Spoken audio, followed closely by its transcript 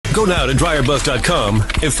Go now to dryerbuzz.com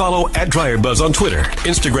and follow at DryerBuzz on Twitter,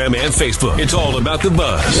 Instagram, and Facebook. It's all about the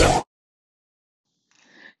buzz.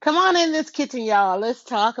 Come on in this kitchen, y'all. Let's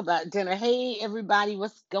talk about dinner. Hey, everybody,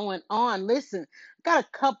 what's going on? Listen, I got a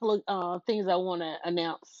couple of things I want to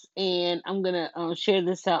announce, and I'm going to share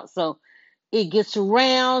this out so it gets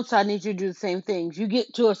around. So I need you to do the same things. You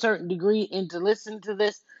get to a certain degree and to listen to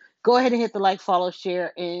this, go ahead and hit the like, follow,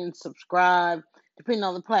 share, and subscribe. Depending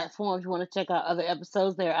on the platforms, you want to check out other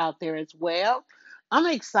episodes, they're out there as well. I'm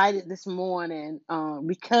excited this morning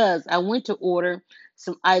because I went to order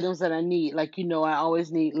some items that I need. Like, I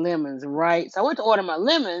always need lemons, right? So I went to order my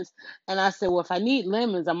lemons, and I said, well, if I need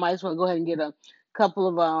lemons, I might as well go ahead and get a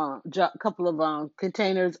couple of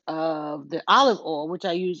containers of the olive oil, which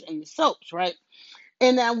I use in the soaps, right?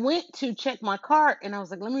 And I went to check my cart, and I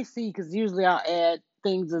was like, let me see, because usually I'll add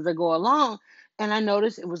things as I go along. And I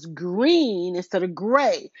noticed it was green instead of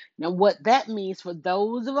gray. Now, what that means for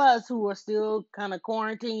those of us who are still kind of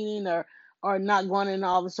quarantining or not going in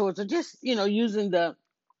all the sorts, or just using the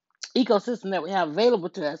ecosystem that we have available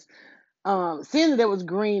to us, seeing that it was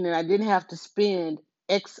green and I didn't have to spend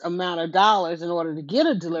X amount of dollars in order to get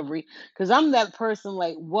a delivery, because I'm that person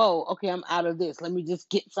like, whoa, okay, I'm out of this. Let me just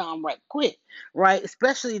get some right quick, right?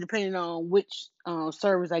 Especially depending on which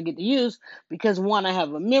service I get to use, because one, I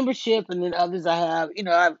have a membership, and then others I have,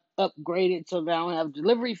 I've upgraded so that I don't have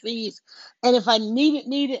delivery fees. And if I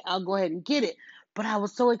need it, I'll go ahead and get it. But I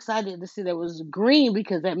was so excited to see that it was green,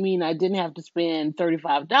 because that means I didn't have to spend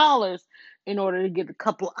 $35 in order to get a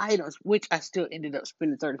couple items, which I still ended up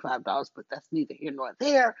spending $35, but that's neither here nor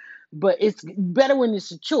there. But it's better when it's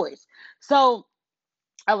a choice. So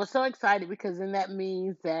I was so excited, because then that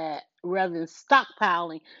means that rather than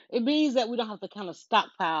stockpiling, it means that we don't have to kind of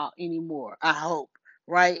stockpile anymore, I hope,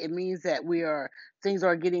 right? It means that things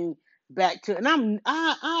are getting back to, and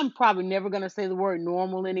I'm probably never going to say the word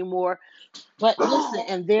normal anymore. But listen,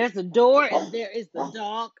 and there's the door, and there is the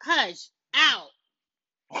dog. Hush, out.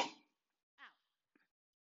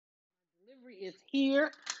 Delivery is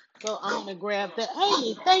here. So I'm gonna grab that.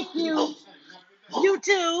 Hey, thank you. You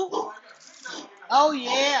too. Oh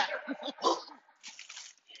yeah.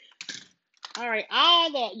 All right,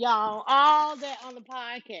 all that, y'all, all that on the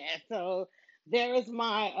podcast. So there is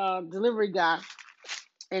my delivery guy,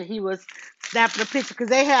 and he was snapping a picture, because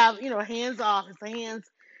they have, hands off. It's a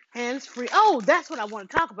hands free. Oh, that's what I want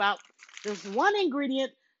to talk about. There's one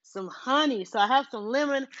ingredient, some honey. So I have some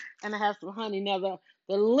lemon and I have some honey. Now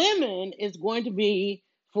the lemon is going to be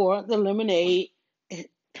for the lemonade.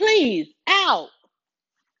 Please, out.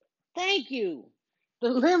 Thank you. The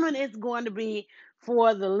lemon is going to be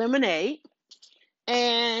for the lemonade.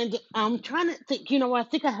 And I'm trying to think, I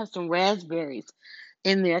think I have some raspberries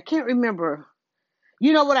in there. I can't remember.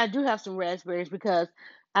 You know what? I do have some raspberries, because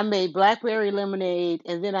I made blackberry lemonade,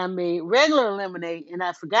 and then I made regular lemonade, and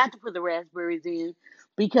I forgot to put the raspberries in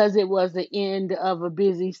because it was the end of a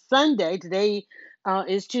busy Sunday. Today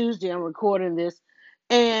is Tuesday. I'm recording this.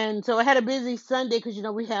 And so I had a busy Sunday, because,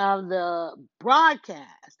 we have the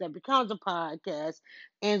broadcast that becomes a podcast,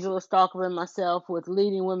 Angela Stalker and myself, with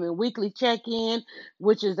Leading Women Weekly Check-In,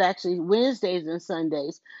 which is actually Wednesdays and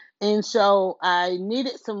Sundays. And so I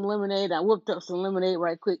needed some lemonade. I whipped up some lemonade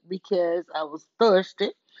right quick because I was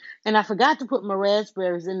thirsty. And I forgot to put my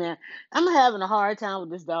raspberries in there. I'm having a hard time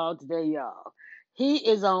with this dog today, y'all. He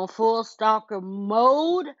is on full stalker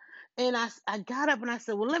mode. And I got up and I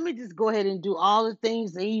said, well, let me just go ahead and do all the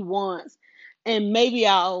things that he wants. And maybe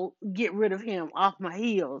I'll get rid of him off my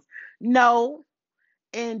heels. No.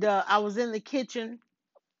 And I was in the kitchen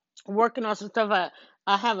working on some stuff.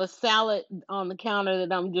 I have a salad on the counter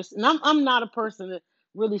that I'm not a person that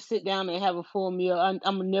really sit down and have a full meal.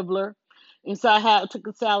 I'm a nibbler, and so took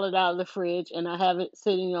a salad out of the fridge, and I have it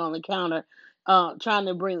sitting on the counter, trying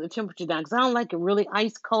to bring the temperature down, because I don't like it really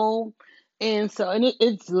ice cold, and so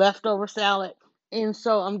it's leftover salad, and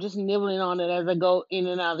so I'm just nibbling on it as I go in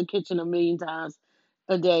and out of the kitchen a million times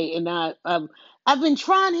a day. And I've been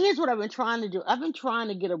trying. Here's what I've been trying to do. I've been trying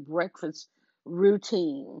to get a breakfast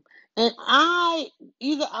routine. And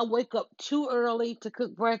either I wake up too early to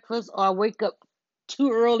cook breakfast, or I wake up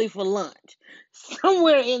too early for lunch.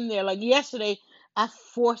 Somewhere in there. Like yesterday, I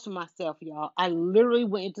forced myself, y'all. I literally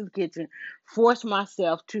went into the kitchen, forced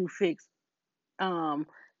myself to fix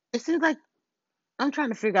it seems like I'm trying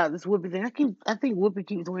to figure out this Whoopi thing. I think Whoopi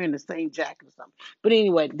keeps wearing the same jacket or something. But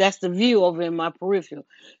anyway, that's the view over in my peripheral.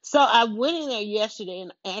 So I went in there yesterday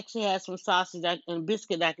and actually had some sausage and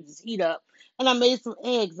biscuit that I could just heat up. And I made some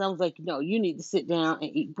eggs. I was like, no, you need to sit down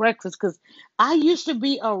and eat breakfast, because I used to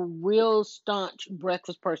be a real staunch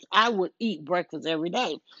breakfast person. I would eat breakfast every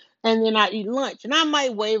day. And then I eat lunch. And I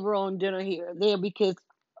might waver on dinner here or there, because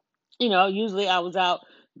Usually I was out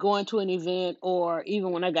going to an event, or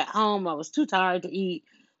even when I got home, I was too tired to eat.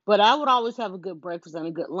 But I would always have a good breakfast and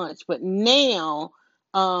a good lunch. But now,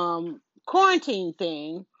 quarantine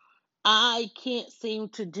thing, I can't seem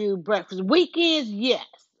to do breakfast. Weekends, yes.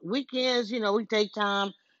 Weekends, we take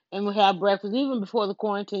time and we have breakfast. Even before the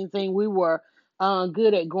quarantine thing, we were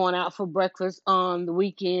good at going out for breakfast on the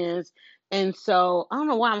weekends. And so I don't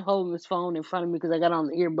know why I'm holding this phone in front of me because I got on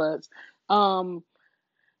the earbuds. Um,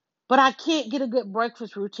 but I can't get a good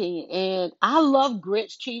breakfast routine. And I love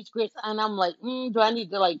grits, cheese grits. And I'm like, do I need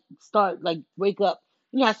to like start like wake up?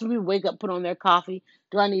 How some people wake up, put on their coffee.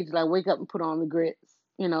 Do I need to like wake up and put on the grits?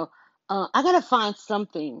 You know, I gotta find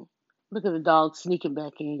something. Look at the dog sneaking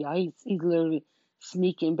back in, y'all. He's literally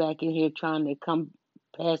sneaking back in here, trying to come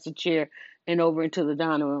past the chair and over into the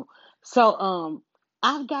dining room. So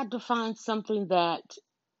I've got to find something that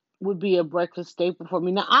would be a breakfast staple for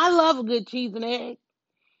me. Now I love a good cheese and egg.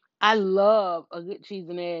 I love a good cheese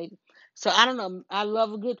and egg. So I don't know. I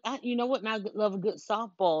love a good. You know what? And I love a good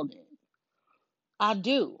soft boiled egg. I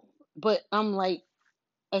do. But I'm like,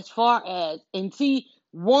 as far as and see,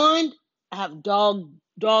 one, I have dog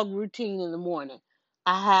routine in the morning.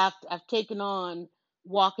 I've taken on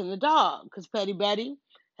walking the dog because Petty Betty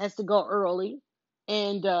has to go early,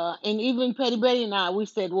 and even Petty Betty and I, we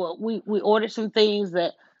said, well, we ordered some things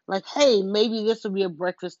that, like, hey, maybe this will be a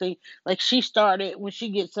breakfast thing. Like, she started when she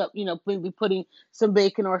gets up, maybe putting some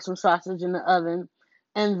bacon or some sausage in the oven.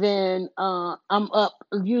 And then I'm up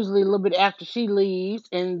usually a little bit after she leaves,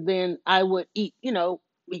 and then I would eat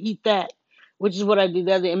that, which is what I do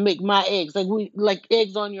the other day, and make my eggs like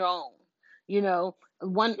eggs on your own.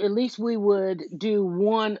 One, at least we would do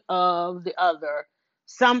one of the other,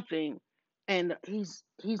 something. And he's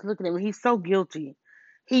looking at me. He's so guilty.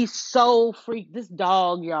 He's so this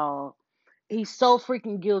dog, y'all. He's so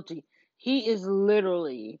freaking guilty. He is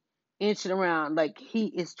literally inching around like he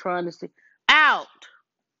is trying to see out.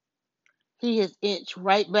 He has inched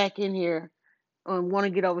right back in here and want to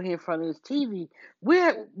get over here in front of his TV.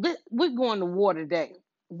 We're going to war today.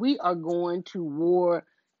 We are going to war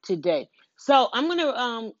today. So I'm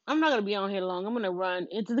not gonna be on here long. I'm gonna run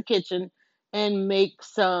into the kitchen and make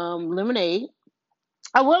some lemonade.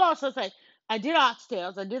 I will also say I did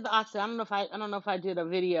oxtails. I did the oxtail. I don't know if I did a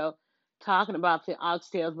video talking about the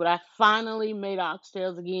oxtails, but I finally made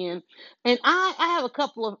oxtails again. And I have a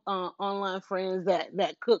couple of online friends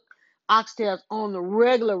that cook oxtails on the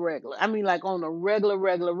regular. I mean, like on the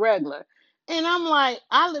regular. And I'm like,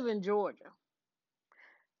 I live in Georgia.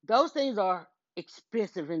 Those things are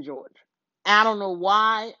expensive in Georgia. I don't know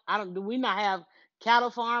why. I don't Do we not have cattle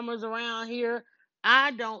farmers around here? I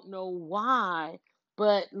don't know why.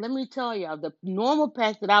 But let me tell y'all, the normal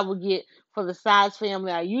pack that I would get for the size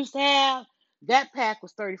family I used to have, that pack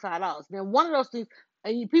was $35. Now one of those things,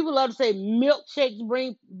 people love to say milkshakes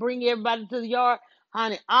bring everybody to the yard.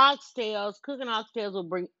 Honey, cooking oxtails will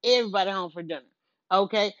bring everybody home for dinner.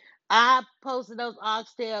 Okay? I posted those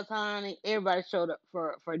oxtails, honey. Everybody showed up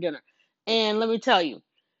for dinner. And let me tell you,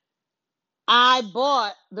 I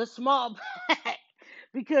bought the small pack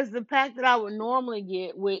because the pack that I would normally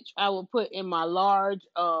get, which I would put in my large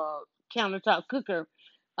countertop cooker,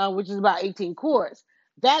 which is about 18 quarts,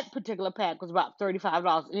 that particular pack was about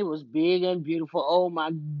 $35. And it was big and beautiful. Oh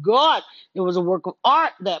my God. It was a work of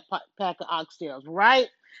art, that pack of oxtails, right?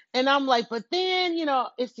 And I'm like, but then,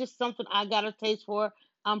 it's just something I got a taste for.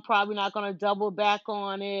 I'm probably not going to double back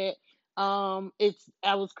on it. I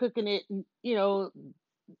was cooking it,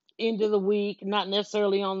 end of the week, not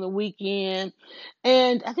necessarily on the weekend.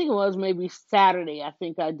 And I think it was maybe Saturday. I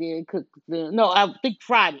think I did cook them. No, I think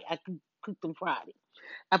Friday. I cooked them Friday.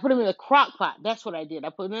 I put them in a crock pot. That's what I did. I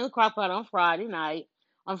put them in a crock pot on Friday night.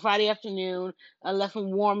 On Friday afternoon, I left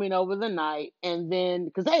them warming over the night, and then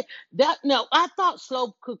because I thought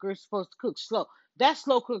slow cookers supposed to cook slow. That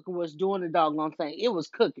slow cooker was doing the doggone thing. It was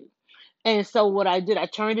cooking. And so what I did, I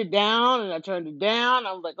turned it down and I turned it down.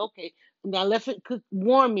 I was like, okay. And I left it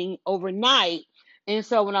warming overnight. And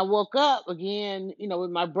so when I woke up again,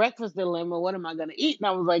 with my breakfast dilemma, what am I going to eat? And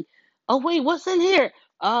I was like, oh, wait, what's in here?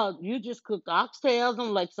 Oh, you just cooked oxtails.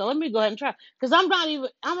 I'm like, so let me go ahead and try. Because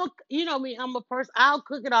me, I'm a person, I'll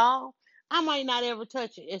cook it all. I might not ever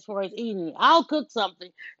touch it as far as eating it. I'll cook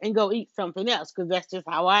something and go eat something else because that's just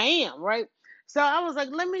how I am, right? So I was like,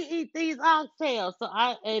 let me eat these oxtails. So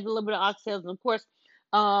I ate a little bit of oxtails. And of course,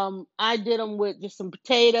 I did them with just some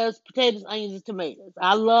potatoes, onions, and tomatoes.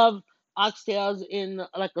 I love oxtails in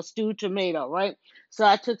like a stewed tomato, right? So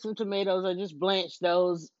I took some tomatoes, I just blanched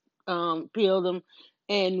those, peeled them,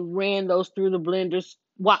 and ran those through the blenders,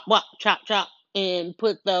 wop, chop, chop, and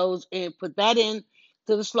put that in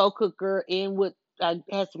to the slow cooker in with I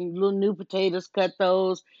had some little new potatoes, cut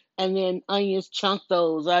those, and then onions, chunk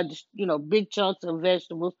those. I just, big chunks of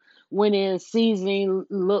vegetables. Went in seasoning,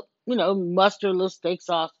 look, mustard, little steak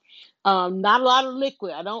sauce. Not a lot of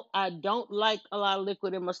liquid. I don't like a lot of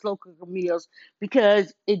liquid in my slow cooker meals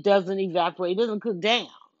because it doesn't evaporate. It doesn't cook down.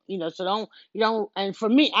 So don't you don't. And for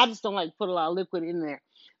me, I just don't like to put a lot of liquid in there.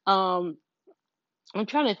 Um, I'm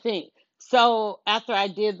trying to think. So after I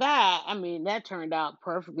did that, I mean, that turned out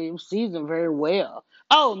perfectly. It was seasoned very well.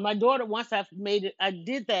 Oh, my daughter, once I made it, I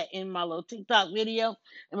did that in my little TikTok video,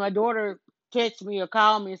 and my daughter texted me or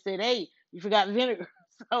called me and said, "Hey, you forgot vinegar."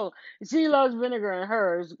 So she loves vinegar in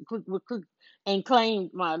hers, and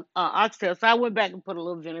claimed my oxtail. So I went back and put a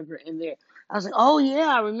little vinegar in there. I was like, "Oh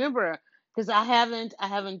yeah, I remember," because I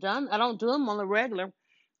don't do them on the regular.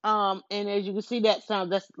 And as you can see,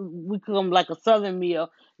 we cook them like a Southern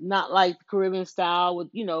meal, not like the Caribbean style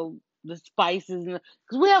with the spices, and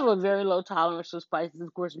because we have a very low tolerance for spices.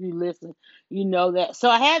 Of course, if you listen, you know that. So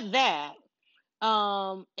I had that,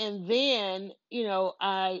 and then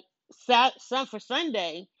I sat some for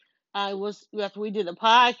Sunday. I was after we did the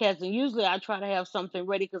podcast, and usually I try to have something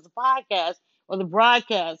ready because the podcast or the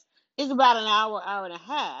broadcast is about an hour, hour and a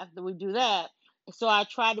half that we do that. So I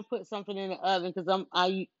try to put something in the oven because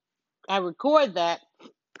I record that,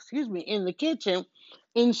 excuse me, in the kitchen.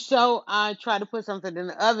 And so I try to put something in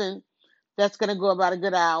the oven that's going to go about a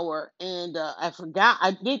good hour. And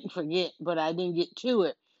I didn't forget, but I didn't get to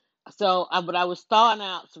it. But I was thawing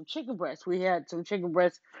out some chicken breasts. We had some chicken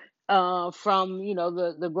breasts from,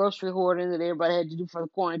 the grocery hoarding that everybody had to do for the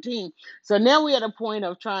quarantine. So now we're at a point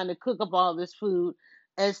of trying to cook up all this food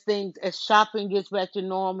as shopping gets back to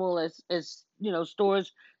normal,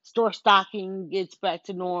 store stocking gets back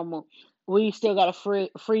to normal. We still got a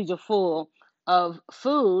freezer full of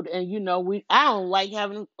food, and I don't like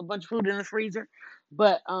having a bunch of food in the freezer,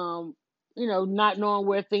 but not knowing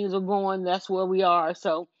where things are going, that's where we are.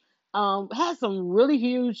 So had some really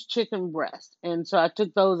huge chicken breasts, and so I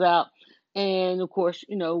took those out, and of course,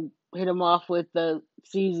 hit them off with the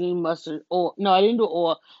seasoning, mustard, oil. No, I didn't do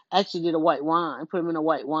oil. I actually did a white wine. Put them in a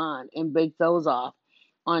white wine and baked those off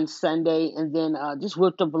on Sunday, and then just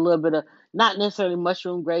whipped up a little bit of, not necessarily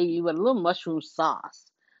mushroom gravy, but a little mushroom sauce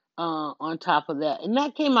on top of that, and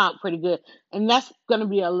that came out pretty good. And that's going to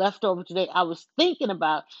be a leftover today. I was thinking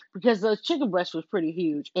about, because the chicken breast was pretty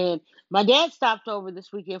huge, and my dad stopped over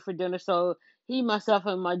this weekend for dinner, so he, myself,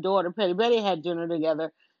 and my daughter Petty Betty had dinner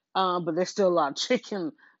together. But there's still a lot of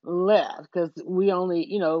chicken left because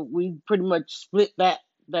we pretty much split that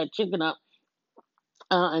chicken up,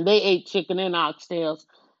 and they ate chicken and oxtails,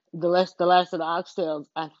 the last of the oxtails,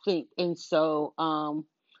 I think. And so,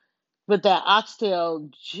 but that oxtail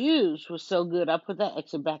juice was so good, I put that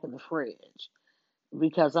extra back in the fridge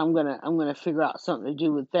because I'm gonna figure out something to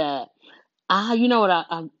do with that. You know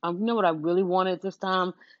what I really wanted this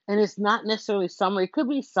time, and it's not necessarily summery. It could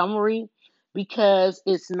be summery because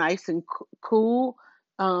it's nice and cool.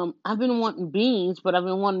 I've been wanting beans, but I've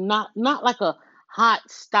been wanting not like a hot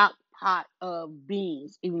stock pot of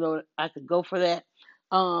beans, even though I could go for that.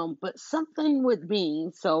 But something with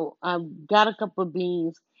beans. So I've got a couple of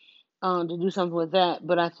beans to do something with that.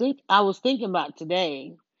 But I was thinking about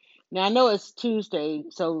today. Now I know it's Tuesday,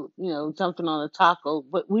 so something on a taco.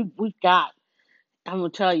 But we've got. I'm gonna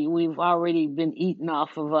tell you, we've already been eating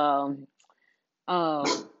off of uh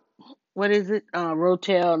what is it,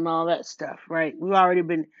 Rotel and all that stuff, right? We've already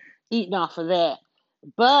been eating off of that.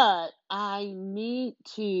 But I need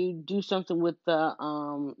to do something with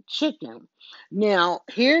the chicken. Now,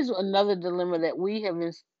 here's another dilemma that we have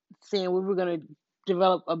been saying we were going to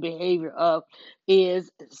develop a behavior of,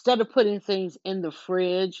 is instead of putting things in the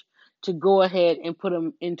fridge, to go ahead and put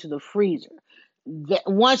them into the freezer. That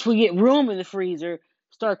once we get room in the freezer,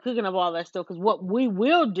 start cooking up all that stuff. Because what we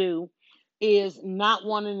will do is not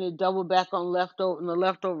wanting to double back on the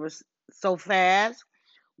leftovers so fast.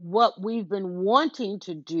 What we've been wanting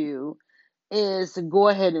to do is to go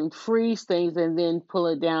ahead and freeze things and then pull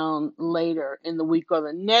it down later in the week or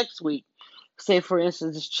the next week. Say, for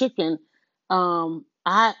instance, this chicken.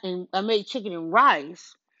 I made chicken and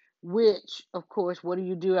rice, which, of course, what do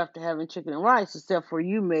you do after having chicken and rice except for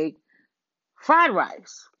you make fried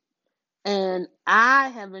rice? And I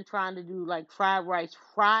have been trying to do like fried rice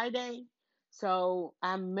Friday. So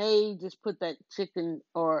I may just put that chicken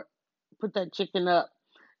up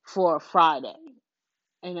for Friday.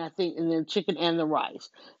 And then chicken and the rice.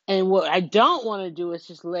 And what I don't want to do is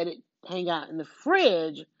just let it hang out in the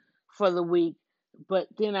fridge for the week. But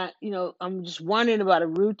then I'm just wondering about a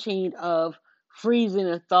routine of freezing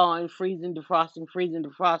and thawing, freezing,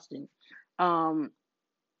 defrosting. Um,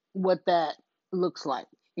 what that looks like,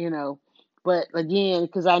 you know. But again,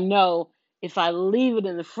 because I know if I leave it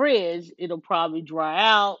in the fridge, it'll probably dry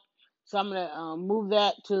out. So I'm gonna move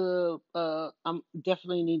that to. I'm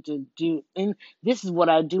definitely need to do, and this is what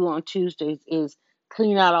I do on Tuesdays is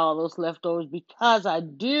clean out all those leftovers because I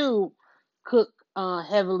do cook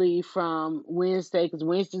heavily from Wednesday because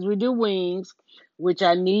Wednesdays we do wings, which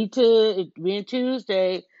I need to. It being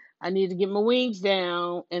Tuesday, I need to get my wings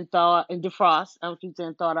down and thaw and defrost. I don't keep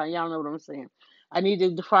saying thaw out. Y'all know what I'm saying. I need to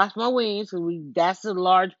defrost my wings because that's a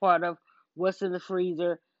large part of what's in the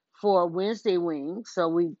freezer for Wednesday wings.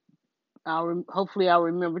 So hopefully I'll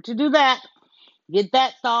remember to do that. Get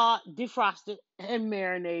that thawed, defrosted, and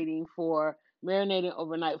marinating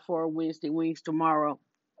overnight for Wednesday wings tomorrow.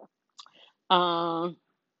 Um,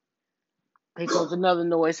 here comes another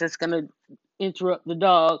noise that's gonna interrupt the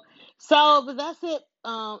dog. So, but that's it.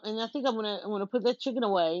 And I think I'm gonna put that chicken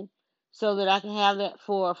away so that I can have that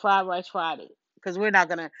for fried rice Friday. Because we're not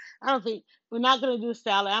gonna. I don't think we're not gonna do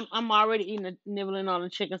salad. I'm already nibbling on the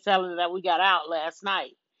chicken salad that we got out last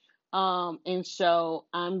night. And so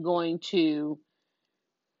I'm going to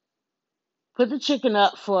put the chicken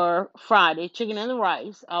up for Friday, chicken and the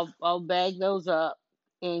rice. I'll bag those up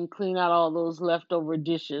and clean out all those leftover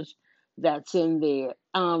dishes that's in there.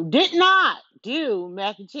 Did not do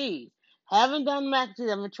mac and cheese. Haven't done mac and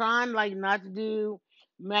cheese. I've been trying like not to do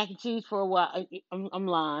mac and cheese for a while. I'm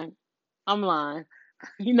lying. I'm lying.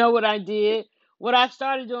 You know what I did? What I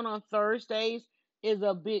started doing on Thursdays is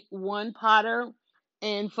a big one potter.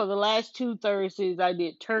 And for the last two Thursdays, I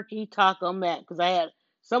did turkey taco mac because I had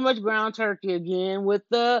so much ground turkey again with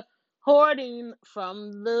the hoarding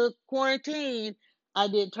from the quarantine. I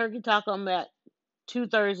did turkey taco mac two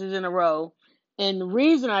Thursdays in a row. And the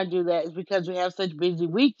reason I do that is because we have such busy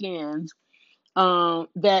weekends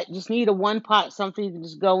that just need a one pot, something you can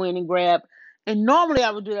just go in and grab. And normally I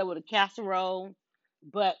would do that with a casserole,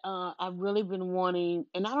 but I've really been wanting,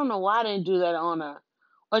 and I don't know why I didn't do that or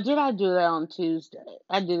did I do that on Tuesday?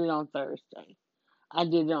 I did it on Thursday. I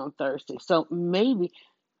did it on Thursday. So maybe,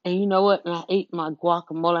 and you know what? And I ate my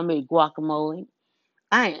guacamole. I made guacamole.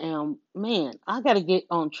 Man, I gotta get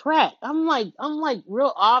on track. I'm like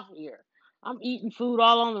real off here. I'm eating food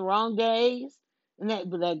all on the wrong days.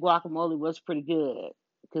 But that guacamole was pretty good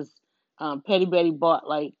because Petty Betty bought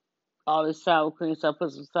like all this sour cream, so I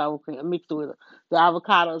put some sour cream, I mixed it with the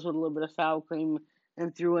avocados with a little bit of sour cream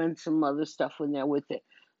and threw in some other stuff in there with it.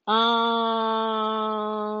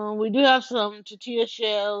 We do have some tortilla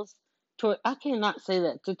shells. I cannot say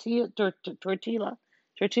that.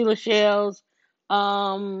 Tortilla shells.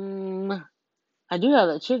 I do have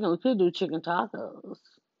that chicken. We could do chicken tacos.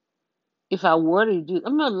 If I were to do,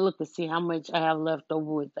 I'm gonna look to see how much I have left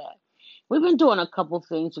over with that. We've been doing a couple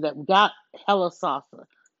things with that. We got hella salsa.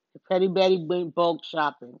 Petty Betty went bulk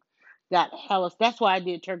shopping. Got hella. That's why I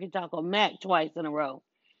did turkey taco mac twice in a row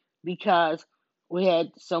because we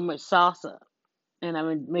had so much salsa, and I've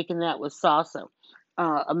been making that with salsa.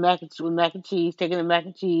 With mac and cheese, taking the mac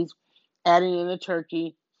and cheese, adding in the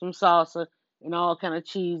turkey, some salsa, and all kind of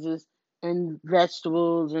cheeses and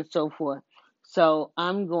vegetables and so forth. So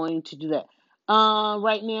I'm going to do that.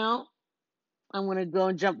 Right now, I'm going to go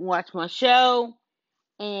and jump and watch my show,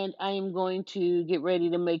 and I am going to get ready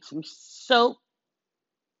to make some soap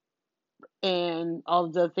and all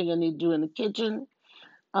the other things I need to do in the kitchen.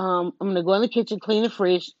 I'm going to go in the kitchen, clean the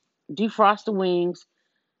fridge, defrost the wings,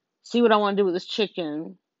 see what I want to do with this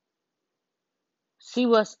chicken, see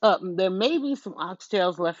what's up. There may be some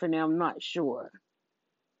oxtails left in there. I'm not sure.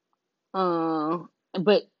 Uh,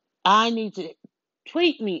 but I need to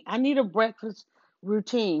tweet me. I need a breakfast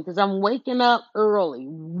routine because I'm waking up early.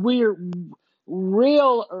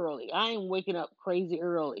 Real early. I am waking up crazy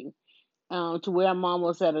early. To where I'm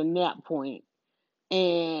almost at a nap point.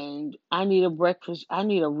 And I need a breakfast. I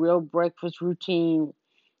need a real breakfast routine.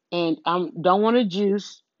 And I don't want to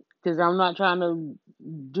juice because I'm not trying to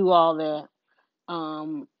do all that.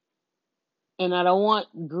 Um, and I don't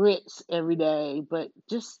want grits every day, but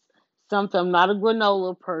just something. I'm not a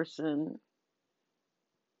granola person,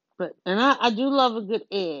 but I do love a good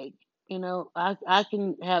egg. I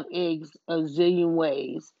can have eggs a zillion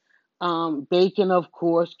ways. Bacon, of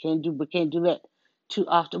course, can do, but can't do that too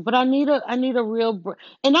often. But I need a real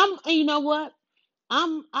and you know what?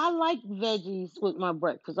 I like veggies with my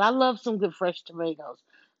breakfast. I love some good fresh tomatoes.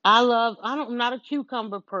 I'm not a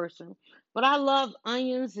cucumber person, but I love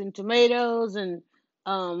onions and tomatoes and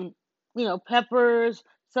um peppers.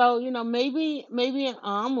 So, maybe an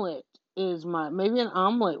omelet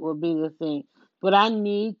will be the thing. But I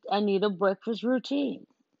need a breakfast routine.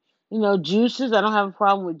 Juices, I don't have a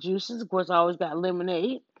problem with juices. Of course, I always got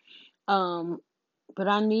lemonade. Um but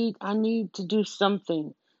I need to do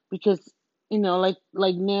something because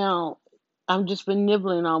like now, I've just been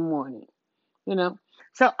nibbling all morning. you know.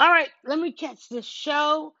 So, all right, let me catch this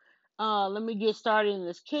show. Let me get started in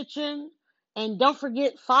this kitchen. And don't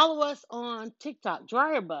forget, follow us on TikTok,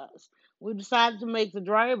 Dryer Buzz. We decided to make the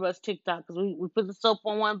Dryer Buzz TikTok because we put the soap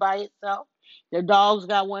on one by itself. The dog's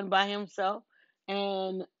got one by himself.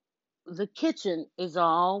 And the kitchen is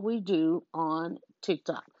all we do on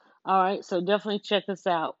TikTok. All right, so definitely check us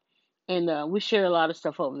out. And we share a lot of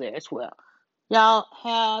stuff over there as well. Y'all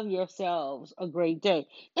have yourselves a great day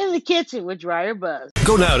in the kitchen with Dryer Buzz.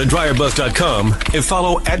 Go now to dryerbuzz.com and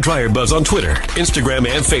follow @DryerBuzz on Twitter, Instagram,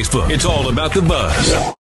 and Facebook. It's all about the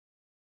buzz.